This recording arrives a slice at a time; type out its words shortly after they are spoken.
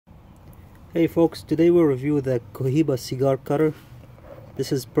Hey folks, today we'll review the Cohiba cigar cutter.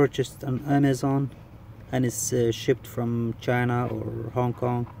 This is purchased on Amazon and is shipped from China or Hong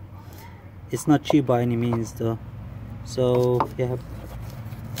Kong. It's not cheap by any means though. So you have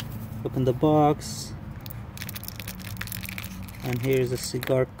open the box, and here's a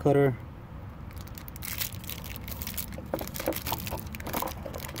cigar cutter.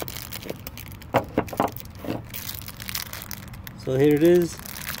 So here it is.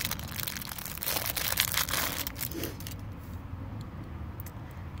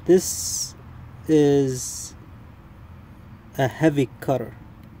 This is a heavy cutter.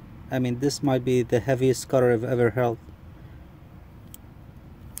 I mean, this might be the heaviest cutter I've ever held.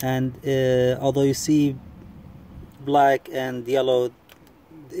 And although you see black and yellow,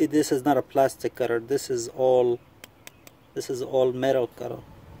 this is not a plastic cutter. This is all metal cutter.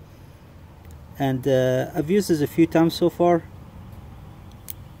 And I've used this a few times so far,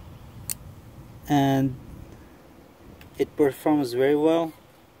 and it performs very well.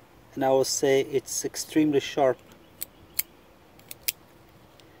 And I will say it's extremely sharp.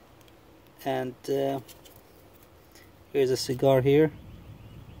 And here's a cigar here.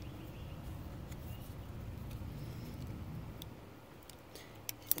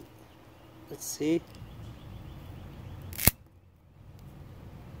 Let's see.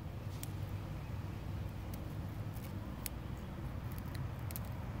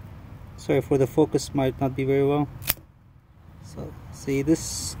 Sorry for the focus, might not be very well. So see,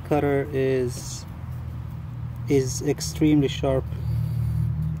 this cutter is extremely sharp.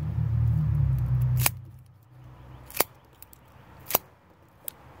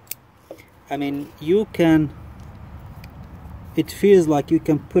 I mean, it feels like you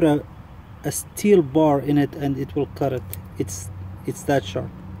can put a steel bar in it and it will cut it. It's that sharp.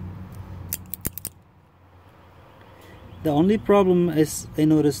 The only problem is, I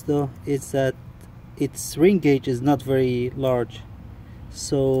noticed though, is that its ring gauge is not very large,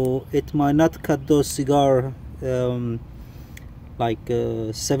 so it might not cut those cigar like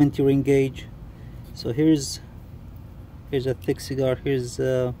 70 ring gauge. So here's a thick cigar. Here's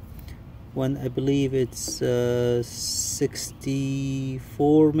one, I believe it's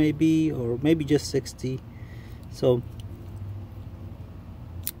 64 maybe, or maybe just 60. So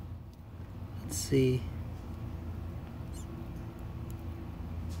let's see.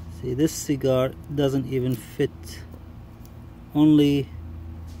 See, this cigar doesn't even fit. Only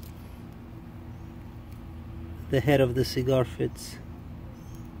the head of the cigar fits.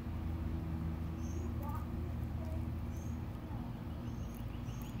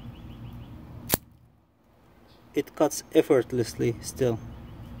 It cuts effortlessly still.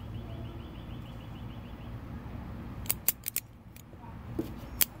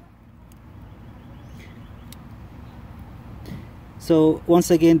 So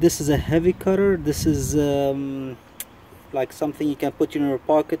once again, this is a heavy cutter. This is like something you can put in your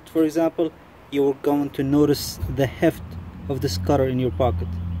pocket, for example. You're going to notice the heft of this cutter in your pocket.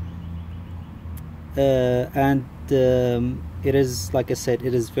 And it is, like I said,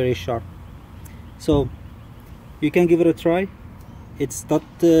 it is very sharp. So you can give it a try. It's not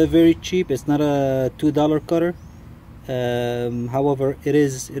very cheap. It's not a $2 cutter. However, it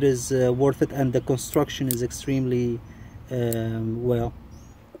is worth it, and the construction is extremely well.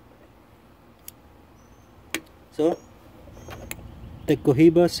 So the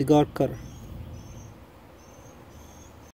Cohiba cigar cutter.